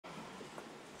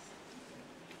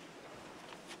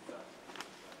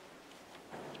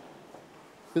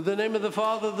In the name of the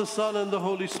Father, the Son, and the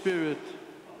Holy Spirit.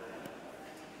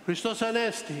 Christos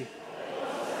Anesti.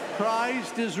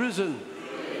 Christ is risen.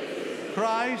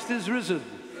 Christ is risen.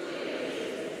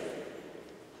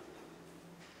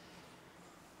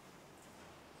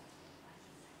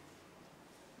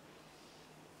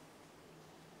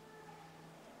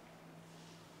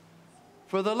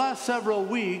 For the last several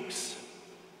weeks,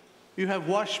 you have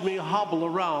watched me hobble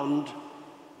around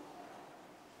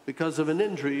because of an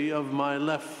injury of my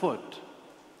left foot.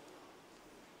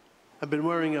 I've been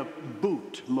wearing a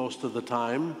boot most of the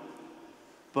time,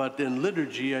 but in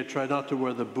liturgy I try not to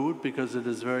wear the boot because it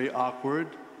is very awkward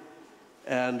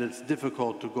and it's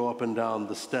difficult to go up and down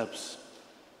the steps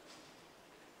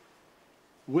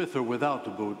with or without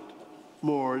the boot,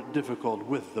 more difficult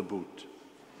with the boot.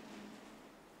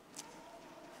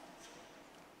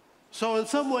 So in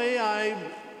some way, I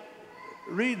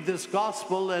read this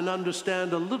gospel and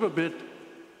understand a little bit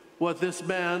what this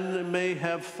man may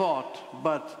have thought,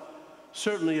 but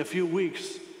certainly a few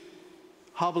weeks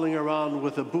hobbling around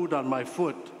with a boot on my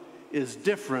foot is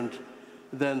different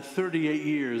than 38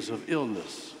 years of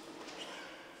illness.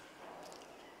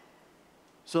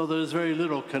 So there's very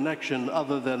little connection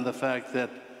other than the fact that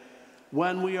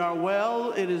when we are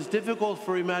well, it is difficult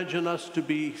for imagine us to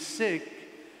be sick.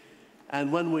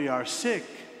 And when we are sick,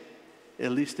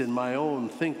 at least in my own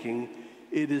thinking,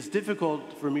 it is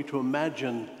difficult for me to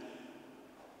imagine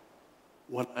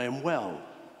when I am well.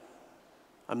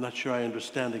 I'm not sure I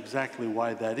understand exactly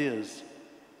why that is.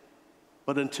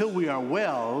 But until we are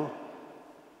well,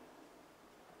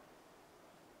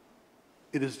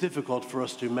 it is difficult for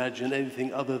us to imagine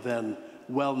anything other than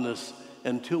wellness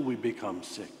until we become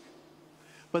sick.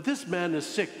 But this man is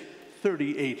sick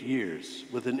 38 years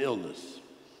with an illness.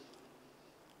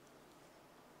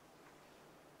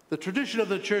 The tradition of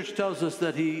the church tells us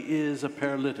that he is a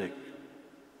paralytic.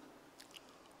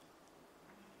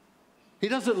 He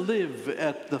doesn't live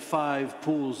at the 5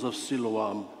 pools of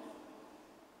Siloam.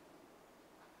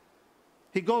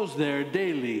 He goes there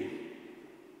daily.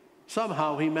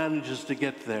 Somehow he manages to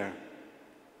get there.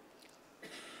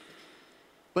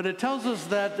 But it tells us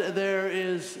that there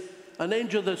is an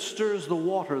angel that stirs the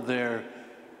water there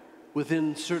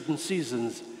within certain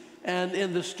seasons. And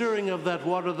in the stirring of that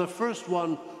water, the first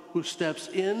one who steps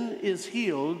in is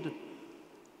healed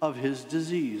of his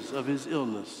disease, of his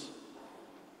illness.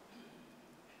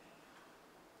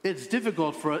 It's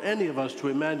difficult for any of us to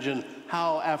imagine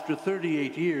how, after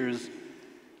 38 years,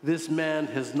 this man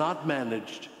has not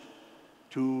managed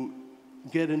to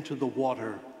get into the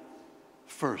water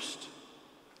first,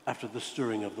 after the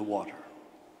stirring of the water.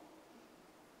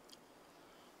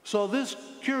 So this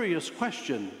curious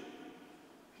question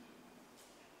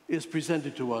is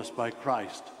presented to us by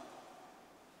Christ.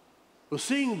 Well,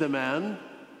 seeing the man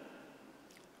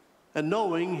and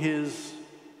knowing his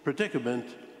predicament,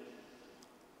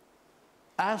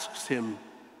 asks him,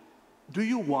 "Do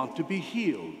you want to be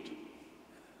healed?"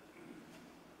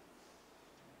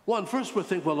 One first would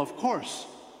think, well, of course,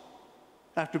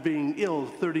 after being ill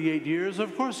 38 years,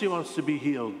 of course he wants to be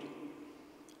healed.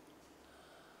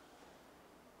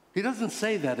 He doesn't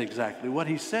say that exactly. What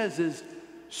he says is,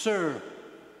 "Sir,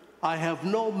 I have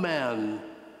no man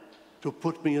to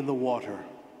put me in the water."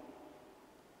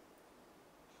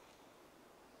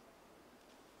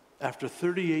 After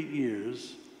 38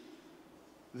 years,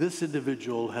 this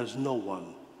individual has no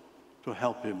one to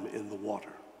help him in the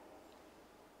water.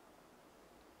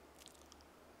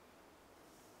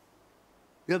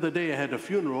 The other day I had a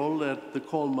funeral at the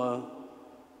Colma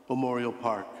Memorial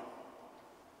Park,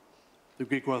 the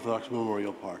Greek Orthodox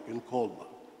Memorial Park in Colma.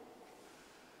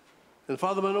 And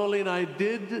Father Manoli and I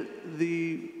did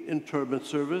the interment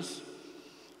service,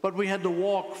 but we had to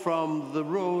walk from the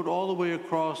road all the way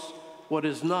across what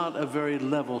is not a very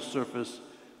level surface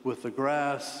with the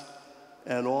grass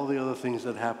and all the other things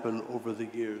that happen over the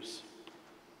years.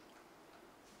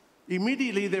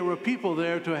 Immediately there were people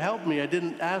there to help me. I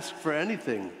didn't ask for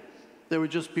anything. There were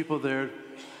just people there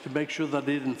to make sure that I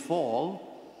didn't fall,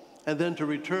 and then to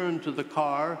return to the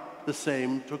car, the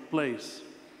same took place.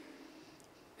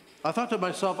 I thought to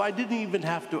myself, I didn't even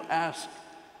have to ask.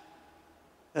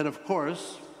 And of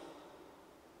course,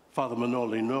 Father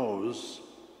Manoli knows.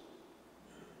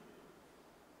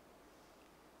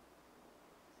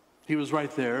 He was right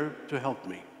there to help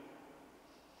me.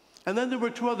 And then there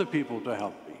were 2 other people to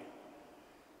help me.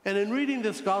 And in reading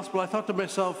this gospel, I thought to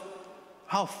myself,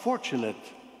 how fortunate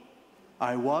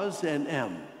I was and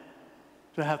am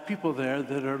to have people there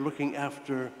that are looking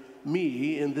after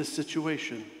me in this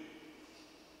situation.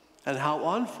 And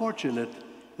how unfortunate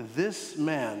this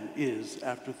man is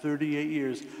after 38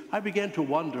 years. I began to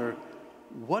wonder,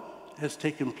 what has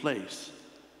taken place,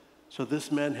 so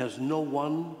this man has no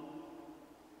one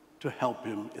to help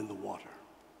him in the water.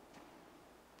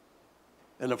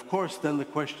 And of course, then the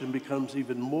question becomes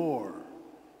even more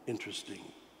interesting.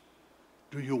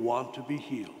 Do you want to be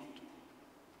healed?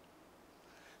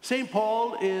 St.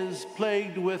 Paul is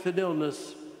plagued with an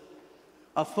illness,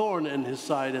 a thorn in his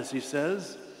side, as he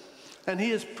says, and he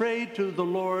has prayed to the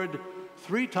Lord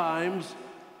 3 times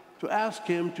to ask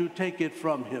him to take it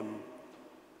from him.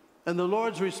 And the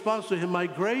Lord's response to him, "My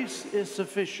grace is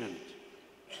sufficient.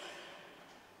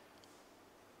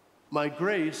 My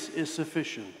grace is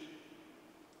sufficient."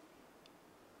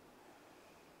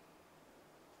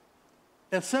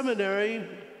 At seminary,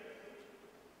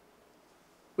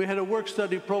 we had a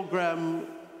work-study program,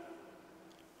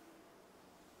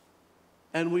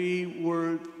 and we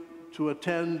were to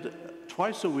attend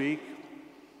twice a week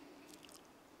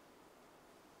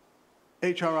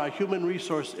HRI, Human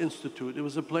Resource Institute. It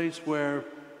was a place where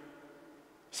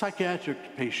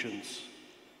psychiatric patients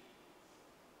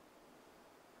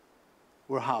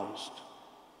were housed.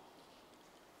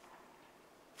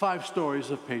 5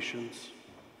 stories of patients.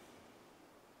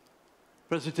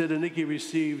 President Aniki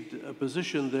received a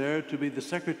position there to be the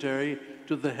secretary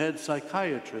to the head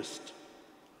psychiatrist.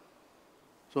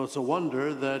 So it's a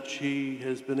wonder that she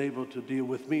has been able to deal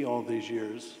with me all these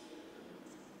years.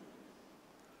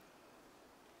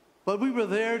 But we were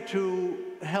there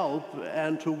to help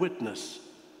and to witness,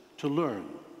 to learn.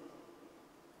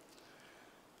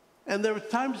 And there were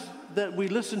times that we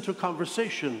listened to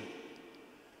conversation.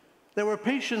 There were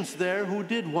patients there who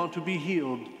did want to be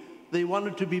healed. They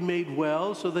wanted to be made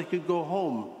well so they could go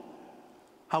home.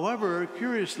 However,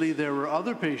 curiously, there were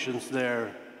other patients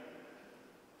there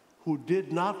who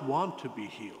did not want to be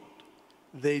healed.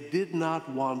 They did not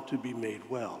want to be made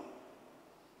well.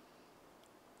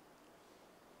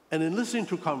 And in listening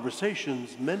to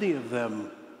conversations, many of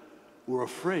them were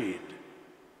afraid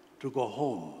to go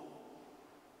home.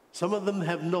 Some of them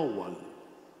have no one.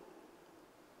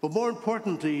 But more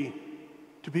importantly,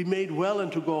 to be made well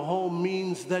and to go home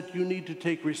means that you need to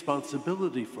take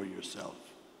responsibility for yourself.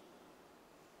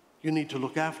 You need to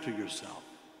look after yourself.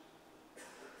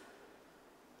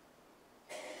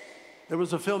 There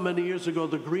was a film many years ago,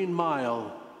 The Green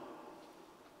Mile,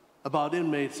 about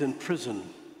inmates in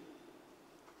prison.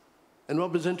 And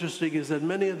what was interesting is that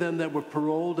many of them that were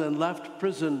paroled and left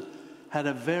prison had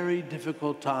a very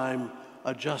difficult time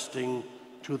adjusting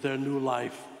to their new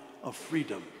life of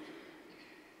freedom.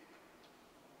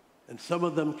 And some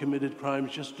of them committed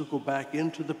crimes just to go back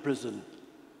into the prison.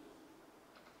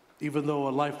 Even though a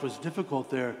life was difficult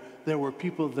there, there were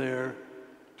people there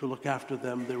to look after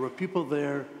them. There were people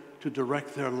there to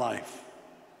direct their life.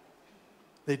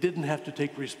 They didn't have to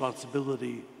take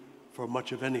responsibility for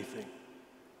much of anything,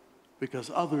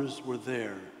 because others were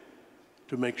there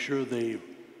to make sure they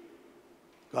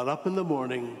got up in the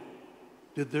morning,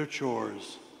 did their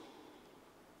chores,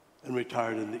 and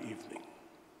retired in the evening.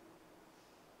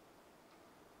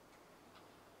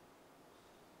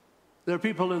 There are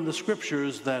people in the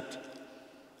scriptures that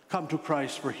come to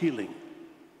Christ for healing.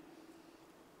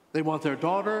 They want their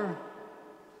daughter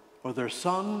or their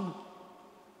son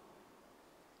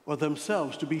or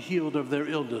themselves to be healed of their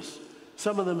illness.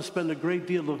 Some of them spend a great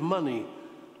deal of money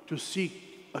to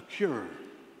seek a cure.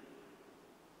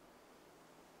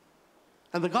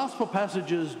 And the gospel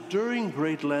passages during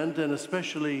Great Lent, and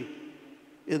especially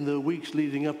in the weeks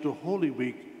leading up to Holy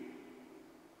Week,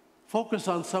 focus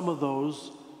on some of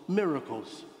those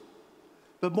miracles,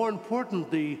 but more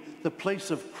importantly, the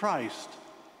place of Christ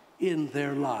in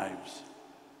their lives,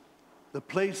 the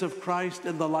place of Christ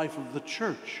in the life of the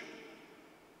church,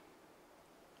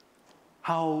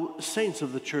 how saints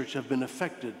of the church have been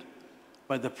affected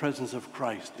by the presence of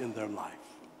Christ in their life.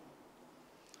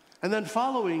 And then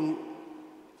following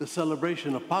the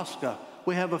celebration of Pascha,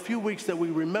 we have a few weeks that we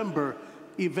remember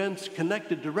events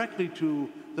connected directly to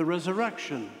the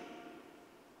resurrection.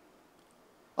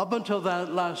 Up until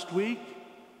that last week,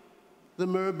 the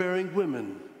myrrh-bearing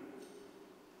women.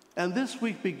 And this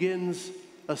week begins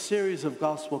a series of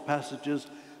gospel passages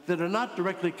that are not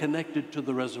directly connected to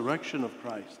the resurrection of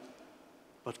Christ,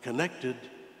 but connected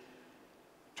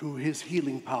to his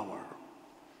healing power.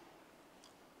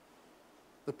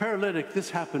 The paralytic, this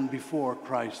happened before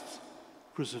Christ's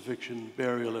crucifixion,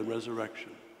 burial, and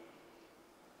resurrection.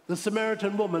 The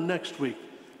Samaritan woman next week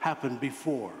happened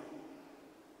before.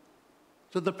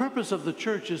 So the purpose of the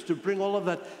church is to bring all of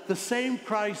that. The same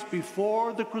Christ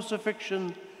before the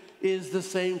crucifixion is the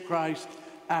same Christ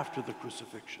after the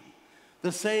crucifixion.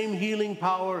 The same healing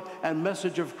power and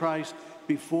message of Christ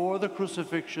before the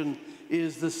crucifixion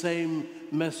is the same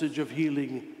message of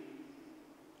healing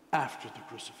after the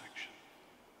crucifixion.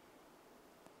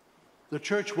 The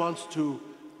church wants to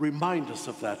remind us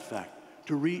of that fact,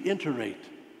 to reiterate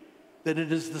that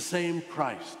it is the same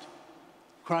Christ.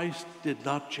 Christ did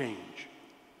not change.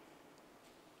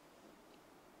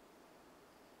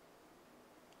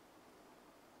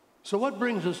 So what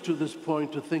brings us to this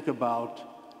point to think about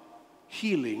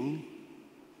healing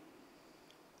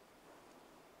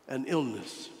and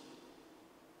illness,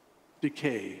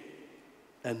 decay,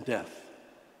 and death?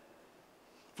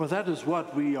 For that is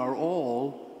what we are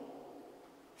all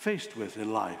faced with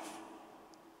in life.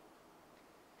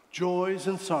 Joys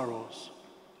and sorrows,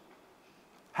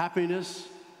 happiness,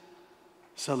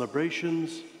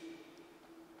 celebrations.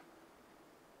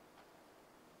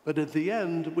 But at the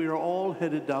end, we are all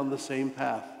headed down the same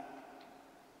path.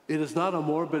 It is not a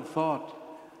morbid thought.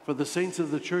 For the saints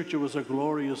of the church, it was a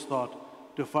glorious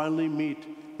thought to finally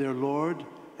meet their Lord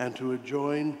and to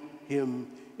join him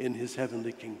in his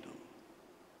heavenly kingdom.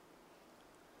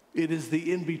 It is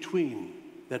the in-between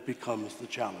that becomes the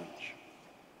challenge.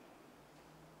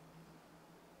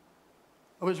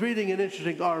 I was reading an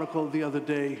interesting article the other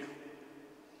day,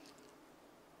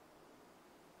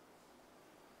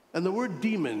 and the word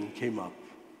demon came up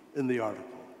in the article.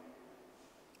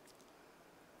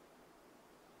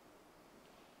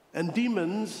 And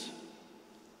demons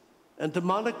and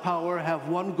demonic power have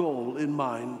one goal in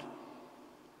mind,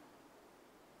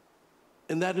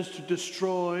 and that is to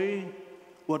destroy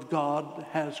what God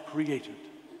has created.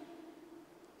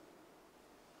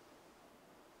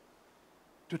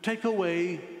 To take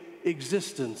away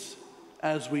existence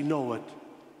as we know it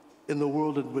in the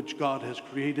world in which God has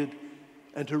created,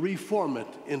 and to reform it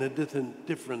in a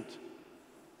different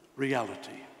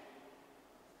reality.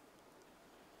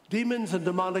 Demons and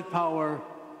demonic power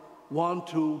want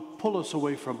to pull us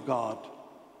away from God.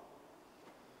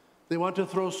 They want to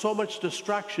throw so much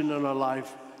distraction in our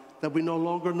life that we no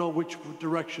longer know which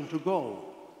direction to go.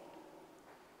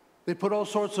 They put all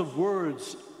sorts of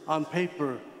words on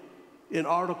paper, in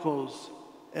articles,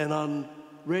 and on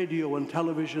radio and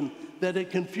television, that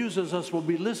it confuses us when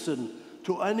we listen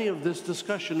to any of this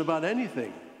discussion about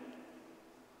anything.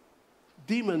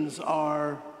 Demons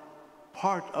are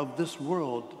part of this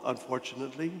world,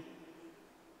 unfortunately,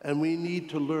 and we need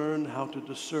to learn how to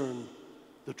discern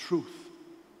the truth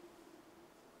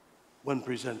when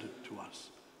presented to us.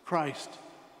 Christ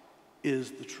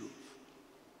is the truth,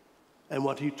 and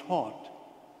what he taught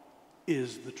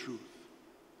is the truth.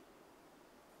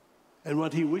 And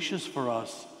what he wishes for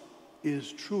us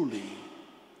is truly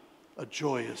a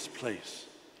joyous place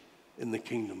in the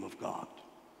kingdom of God.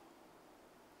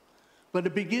 But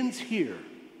it begins here.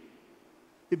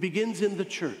 It begins in the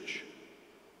church.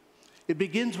 It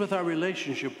begins with our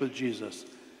relationship with Jesus.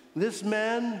 This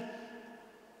man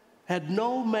had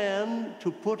no man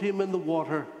to put him in the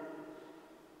water.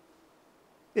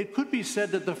 It could be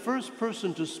said that the first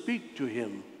person to speak to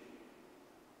him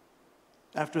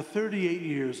after 38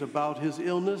 years about his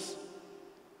illness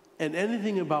and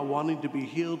anything about wanting to be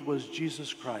healed was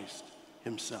Jesus Christ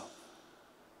himself.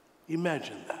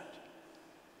 Imagine that.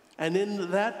 And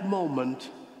in that moment,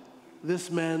 this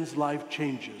man's life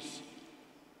changes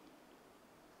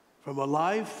from a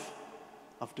life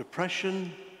of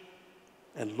depression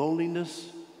and loneliness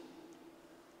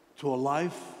to a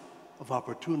life of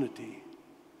opportunity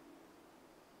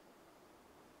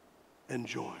and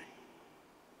joy.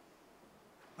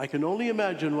 I can only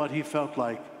imagine what he felt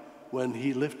like when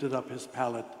he lifted up his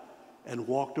pallet and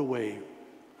walked away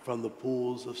from the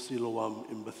pools of Siloam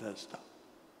in Bethesda.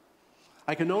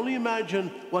 I can only imagine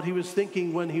what he was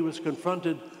thinking when he was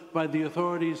confronted by the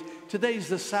authorities. Today's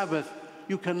the Sabbath,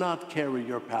 you cannot carry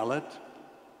your pallet.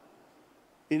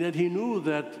 And yet he knew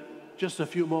that just a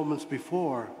few moments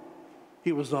before,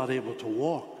 he was not able to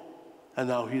walk, and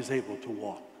now he's able to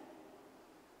walk.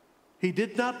 He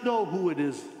did not know who it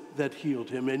is that healed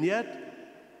him, and yet,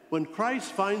 when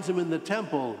Christ finds him in the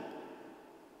temple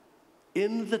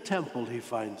he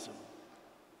finds him.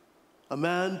 A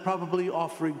man probably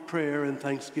offering prayer and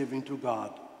thanksgiving to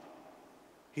God.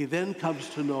 He then comes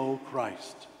to know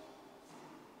Christ.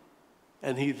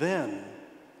 And he then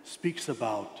speaks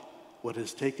about what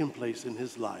has taken place in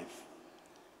his life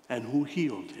and who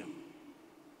healed him.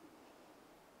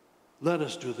 Let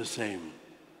us do the same.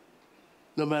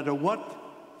 No matter what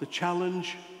the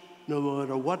challenge, no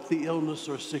matter what the illness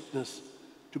or sickness,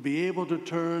 to be able to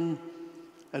turn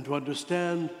and to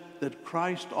understand that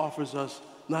Christ offers us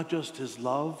not just his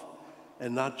love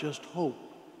and not just hope,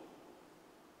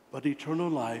 but eternal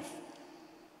life,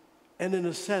 and in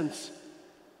a sense,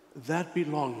 that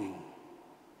belonging,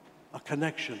 a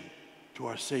connection to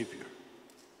our Savior,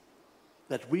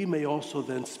 that we may also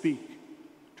then speak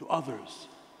to others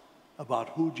about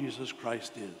who Jesus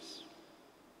Christ is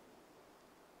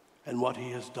and what he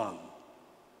has done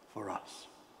for us.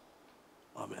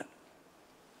 Amen.